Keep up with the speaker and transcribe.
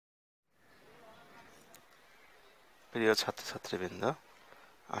প্রিয় ছাত্রছাত্রীবৃন্দ,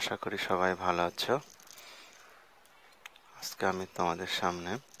 আশা করি সবাই ভালো আছো। আজকে আমি তোমাদের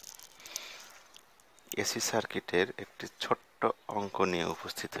সামনে এসি সার্কিটের একটি ছোট্ট অঙ্ক নিয়ে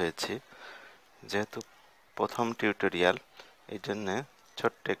উপস্থিত হয়েছি। যেহেতু প্রথম টিউটোরিয়াল, এই জন্যে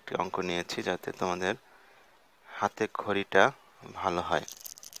ছোট্ট একটি অঙ্ক নিয়েছি যাতে তোমাদের হাতে খড়িটা ভালো হয়।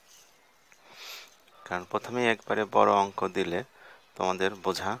 কারণ প্রথমেই একবারে বড় অঙ্ক দিলে তোমাদের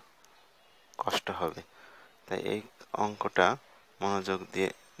বোঝা কষ্ট হবে। তাই এই অঙ্কটা মনোযোগ দিয়ে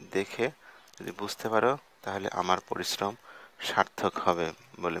দেখে যদি বুঝতে পারো তাহলে আমার পরিশ্রম সার্থক হবে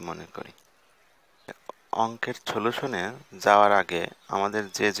বলে মনে করি। অঙ্কের সলিউশনে যাওয়ার আগে আমাদের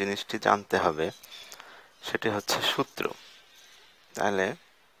যে জিনিসটি জানতে হবে সেটি হচ্ছে সূত্র। তাহলে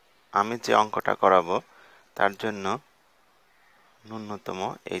আমি যে অঙ্কটা করাবো তার জন্য ন্যূনতম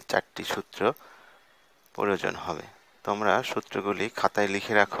এই 4টি সূত্র প্রয়োজন হবে। তোমরা সূত্রগুলি খাতায়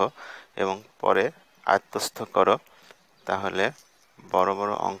লিখে রাখো এবং পরে আয়ত্তস্থ করো, তাহলে বড়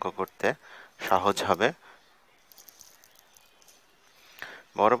বড় অঙ্ক করতে সহজ হবে।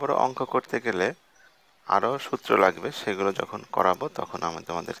 বড় বড় অঙ্ক করতে গেলে আরও সূত্র লাগবে, সেগুলো যখন করাবো তখন আমি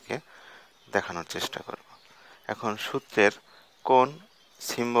তোমাদেরকে দেখানোর চেষ্টা করব। এখন সূত্রের কোন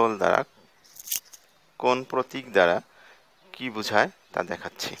সিম্বল দ্বারা, কোন প্রতীক দ্বারা কি বোঝায় তা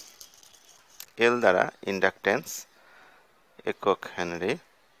দেখাচ্ছি। এল দ্বারা ইন্ডাকটেন্স, একক হেনরি।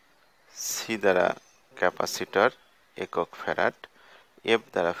 সি দ্বারা ক্যাপাসিটর, একক ফ্যারাড। এফ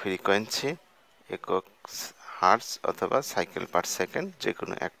দ্বারা ফ্রিকোয়েন্সি, একক হার্টজ অথবা সাইকেল পার সেকেন্ড, যে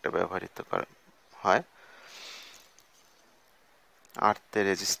কোনো একটা ব্যবহৃত করা হয়। আর তে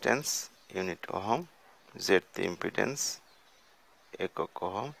রেজিস্ট্যান্স, ইউনিট ওহম। জেড তে ইম্পিডেন্স, একক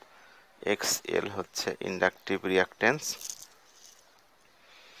ওহম। এক্স এল হচ্ছে ইন্ডাকটিভ রিয়াক্ট্যান্স,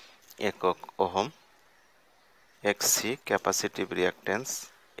 একক ohm. X C capacitive reactance,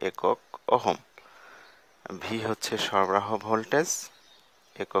 একক ওহম। ভি হচ্ছে সরবরাহ ভোল্টেজ,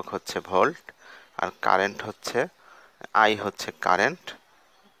 একক হচ্ছে ভোল্ট। আর কারেন্ট হচ্ছে আই হচ্ছে কারেন্ট,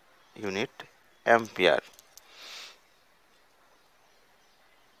 ইউনিট অ্যাম্পিয়ার।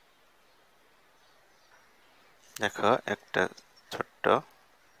 দেখো একটা ছোট্ট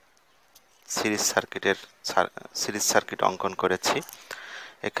সিরিজ সার্কিট অঙ্কন করেছি।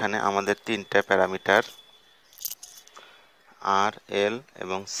 এখানে আমাদের 3টে প্যারামিটার আর, এল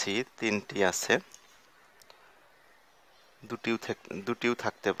এবং সি, 3টি আছে, দুটিও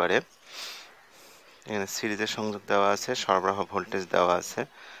থাকতে পারে। এখানে সিরিজের সংযোগ দেওয়া আছে, সরবরাহ ভোল্টেজ দেওয়া আছে।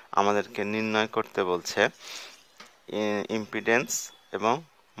 আমাদেরকে নির্ণয় করতে বলছে ইম্পিডেন্স এবং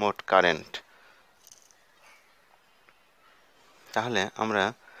মোট কারেন্ট। তাহলে আমরা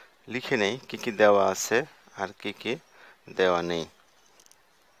লিখে নেই কি কি দেওয়া আছে আর কি কি দেওয়া নেই।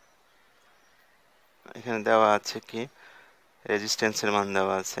 এখানে দেওয়া আছে কি, রেজিস্ট্যান্সের মান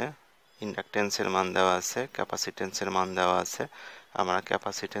দেওয়া আছে, ইন্ডাকটেন্সের মান দেওয়া আছে, ক্যাপাসিটেন্সের মান দেওয়া আছে। আমরা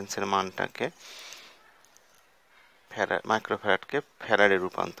ক্যাপাসিটেন্সের মানটাকে মাইক্রোফ্যারাডকে ফ্যারাডে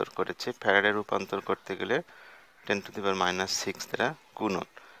রূপান্তর করেছি। ফ্যারাডে রূপান্তর করতে গেলে 10⁻⁶ দ্বারা গুণন।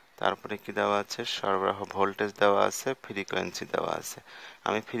 তারপরে কি দেওয়া আছে, সরবরাহ ভোল্টেজ দেওয়া আছে, ফ্রিকোয়েন্সি দেওয়া আছে।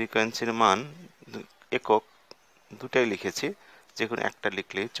 আমি ফ্রিকোয়েন্সির মান একক দুটাই লিখেছি, যে কোনো একটা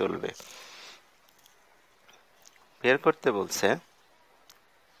লিখলেই চলবে। বের করতে বলছে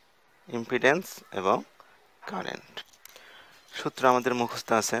ইম্পিডেন্স এবং কারেন্ট। সূত্র আমাদের মুখস্থ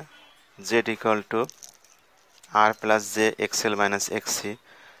আছে, জেড = আর plus J XL minus XC.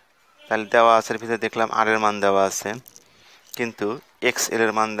 তাহলে দেওয়া আছে, ভিতরে দেখলাম আর এর মান দেওয়া আছে, কিন্তু এক্স এল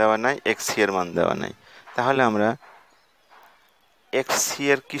এর মান দেওয়া নাই, এক্স সি এর মান দেওয়া নাই। তাহলে আমরা এক্স সি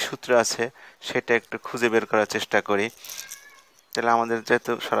এর কি সূত্র আছে সেটা একটু খুঁজে বের করার চেষ্টা করি। তাহলে আমাদের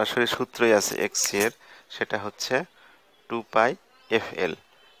যেহেতু সরাসরি সূত্রই আছে এক্স সি এর, সেটা হচ্ছে 2πfl।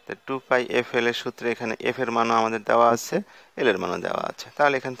 তো 2πfl এর সূত্রে এখানে এফ এর মানও আমাদের দেওয়া আছে, এল এর মানও দেওয়া আছে।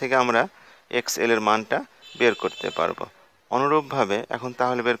 তাহলে এখান থেকে আমরা এক্স এল এর মানটা বের করতে পারবো। অনুরূপভাবে এখন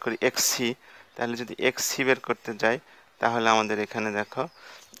তাহলে বের করি এক্স সি। তাহলে যদি এক্স সি বের করতে যাই, তাহলে আমাদের এখানে দেখো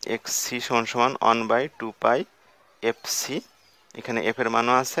এক্স সি = 1/2πfc। এখানে এফ এর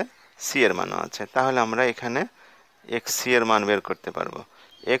মানও আছে, সি এর মানও আছে। তাহলে আমরা এখানে এক্স সি এর মান বের করতে পারবো।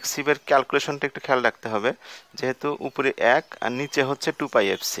 এক্স সি এর ক্যালকুলেশনটা একটু খেয়াল রাখতে হবে, যেহেতু উপরে 1 আর নিচে হচ্ছে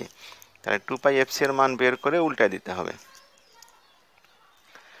 2πfc। তাহলে 2πfc এর মান বের করে উল্টায় দিতে হবে।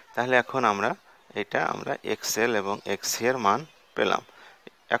 তাহলে এখন আমরা এক্সএল এবং এক্সসি এর মান পেলাম।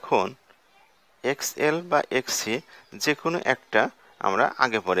 এখন এক্সএল বা এক্সসি যে কোনো একটা আমরা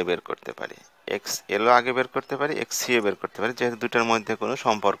আগে পরে বের করতে পারি। এক্সএলও আগে বের করতে পারি, এক্সসিও বের করতে পারি, যেহেতু দুটার মধ্যে কোনো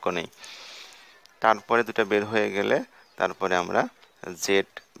সম্পর্ক নেই। তারপরে দুটা বের হয়ে গেলে তারপরে আমরা জেড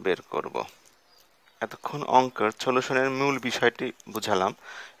বের করব। এতক্ষণ অঙ্কের সলিউশনের মূল বিষয়টি বুঝালাম।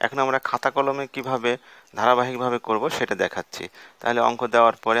 এখন আমরা খাতা কলমে কিভাবে ধারাবাহিকভাবে করব সেটা দেখাচ্ছি। তাহলে অঙ্ক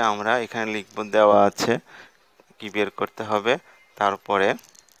দেওয়ার পরে আমরা এখানে লিখব, দেওয়া আছে কি বের করতে হবে, তারপরে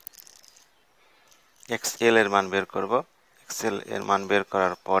এক্সএল এর মান বের করব। এক্সএল এর মান বের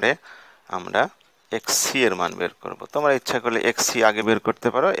করার পরে আমরা এক্সসি এর মান বের করব। তোমরা ইচ্ছা করলে এক্সসি আগে বের করতে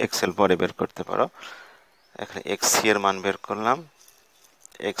পারো, এক্সএল পরে বের করতে পারো। এখানে এক্সসি এর মান বের করলাম।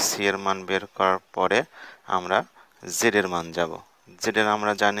 এক্সসি এর মান বের করার পরে আমরা জেড এর মান যাব। জেড এর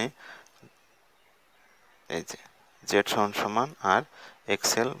আমরা জানি এই যে জেড সমান সমান আর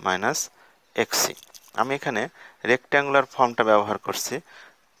এক্সএল মাইনাস এক্সসি। আমি এখানে রেক্ট্যাঙ্গুলার ফর্মটা ব্যবহার করছি,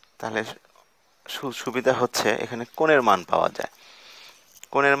 তাহলে সুবিধা হচ্ছে এখানে কোণের মান পাওয়া যায়।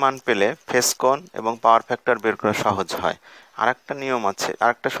 কোণের মান পেলে ফেস কোণ এবং পাওয়ার ফ্যাক্টর বের করা সহজ হয়। আরেকটা নিয়ম আছে,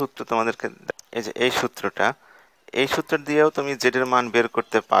 আরেকটা সূত্র তোমাদেরকে, এই যে এই সূত্রটা, এই সূত্র দিয়েও তুমি জেড এর মান বের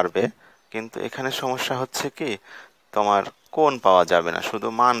করতে পারবে, কিন্তু এখানে সমস্যা হচ্ছে কি তোমার কোণ পাওয়া যাবে না, শুধু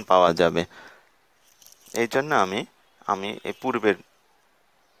মান পাওয়া যাবে। এই জন্য আমি এই পূর্বের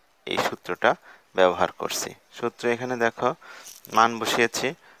এই সূত্রটা ব্যবহার করছি। সূত্র এখানে দেখো, মান বসিয়েছি,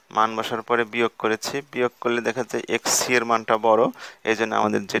 মান বসার পরে বিয়োগ করেছি, বিয়োগ করলে দেখা যায় এক্সসি এর মানটা বড়, এই জন্য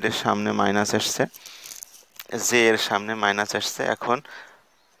আমাদের জেড এর সামনে মাইনাস আসছে, জে এর সামনে মাইনাস আসছে। এখন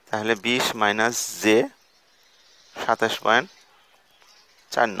তাহলে 20 মাইনাস জে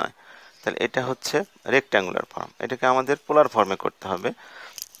 27.49। তাহলে এটা হচ্ছে রেক্ট্যাঙ্গুলার ফর্ম। এটাকে আমাদের পোলার ফর্মে করতে হবে।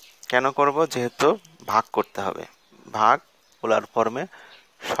 কেন করব? যেহেতু ভাগ করতে হবে, ভাগ পোলার ফর্মে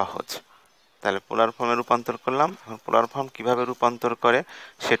সহজ। তাহলে পোলার ফর্মে রূপান্তর করলাম। এখন পোলার ফর্ম কিভাবে রূপান্তর করে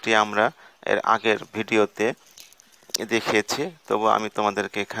সেটি আমরা এর আগের ভিডিওতে দেখিয়েছি, তবু আমি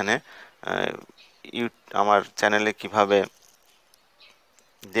তোমাদেরকে এখানে আমার চ্যানেলে কিভাবে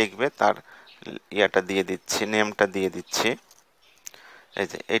দেখবে তার ইয়াটা দিয়ে দিচ্ছি, নেমটা দিয়ে দিচ্ছি। এই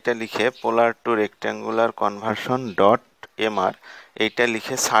যে এটা লিখে পোলার two rectangular conversion dot MR, এইটা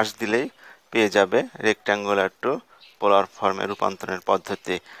লিখে সার্চ দিলেই পেয়ে যাবে রেক্ট্যাঙ্গুলার টু পোলার ফর্মে রূপান্তরের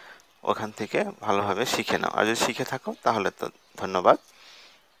পদ্ধতি। ওখান থেকে ভালোভাবে শিখে নাও, আর যদি শিখে থাকো তাহলে তো ধন্যবাদ।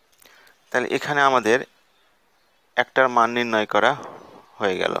 তাহলে এখানে আমাদের একটার মান নির্ণয় করা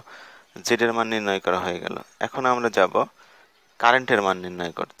হয়ে গেল, জেড এর মান নির্ণয় করা হয়ে গেল। এখন আমরা যাব কারেন্টের মান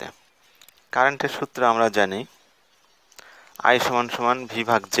নির্ণয় করতে। কারেন্টের সূত্র আমরা জানি আই সমান সমান ভি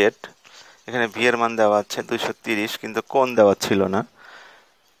ভাগ জেড। এখানে ভি এর মান দেওয়া আছে 230, কিন্তু কোণ দেওয়া ছিল না।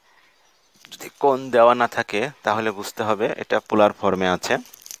 যদি কোণ দেওয়া না থাকে তাহলে বুঝতে হবে এটা পোলার ফর্মে আছে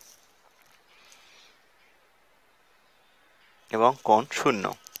এবং কোণ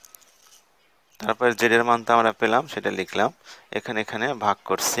 0। তারপরে জেড এর মান তো আমরা পেলাম, সেটা লিখলাম। এখানে ভাগ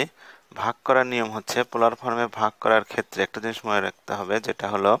করছি। ভাগ করার নিয়ম হচ্ছে পোলার ফর্মে ভাগ করার ক্ষেত্রে একটা জিনিস মনে রাখতে হবে, যেটা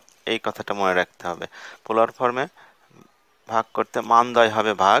হলো এই কথাটা মনে রাখতে হবে, পোলার ফর্মে ভাগ করতে মানদ্বয়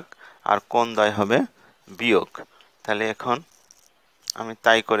হবে ভাগ আর কোণদ্বয় হবে বিয়োগ। তাহলে এখন আমি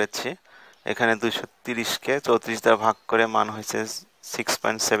তাই করেছি। এখানে 230কে 34 দ্বারা ভাগ করে মান হয়েছে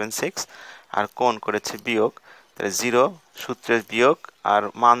 6.76 আর কোণ করেছে বিয়োগ। তাহলে 0 সূত্রের বিয়োগ আর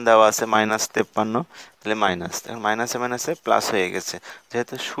মান দেওয়া আছে -53, তাহলে মাইনাস, মাইনাসে মাইনাসে প্লাস হয়ে গেছে।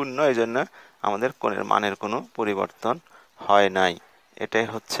 যেহেতু 0 এই জন্য আমাদের কোণের মানের কোনো পরিবর্তন হয় নাই। এটাই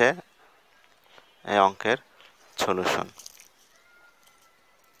হচ্ছে এই অঙ্কের সলিউশন।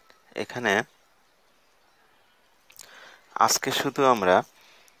 এখানে আজকে শুধু আমরা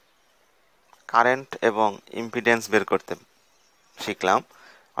কারেন্ট এবং ইম্পিডেন্স বের করতে শিখলাম।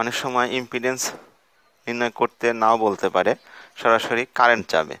 অনেক সময় ইম্পিডেন্স নির্ণয় করতে নাও বলতে পারে, সরাসরি কারেন্ট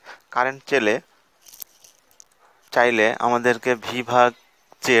চাবে। কারেন্ট চাইলে আমাদেরকে ভি ভাগ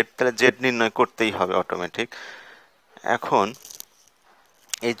জেড, তাহলে জেড নির্ণয় করতেই হবে অটোমেটিক। এখন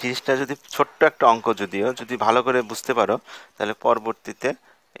এই জিনিসটা যদি ছোট্ট একটা অঙ্ক যদিও যদি ভালো করে বুঝতে পারো, তাহলে পরবর্তীতে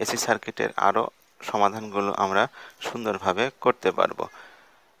এসি সার্কিটের আরও সমাধানগুলো আমরা সুন্দরভাবে করতে পারবো।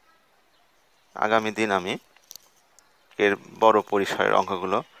 আগামী দিন আমি এর বড় পরিসরের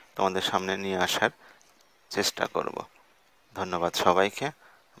অঙ্কগুলো তোমাদের সামনে নিয়ে আসার চেষ্টা করব। ধন্যবাদ সবাইকে,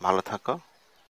 ভালো থাকো।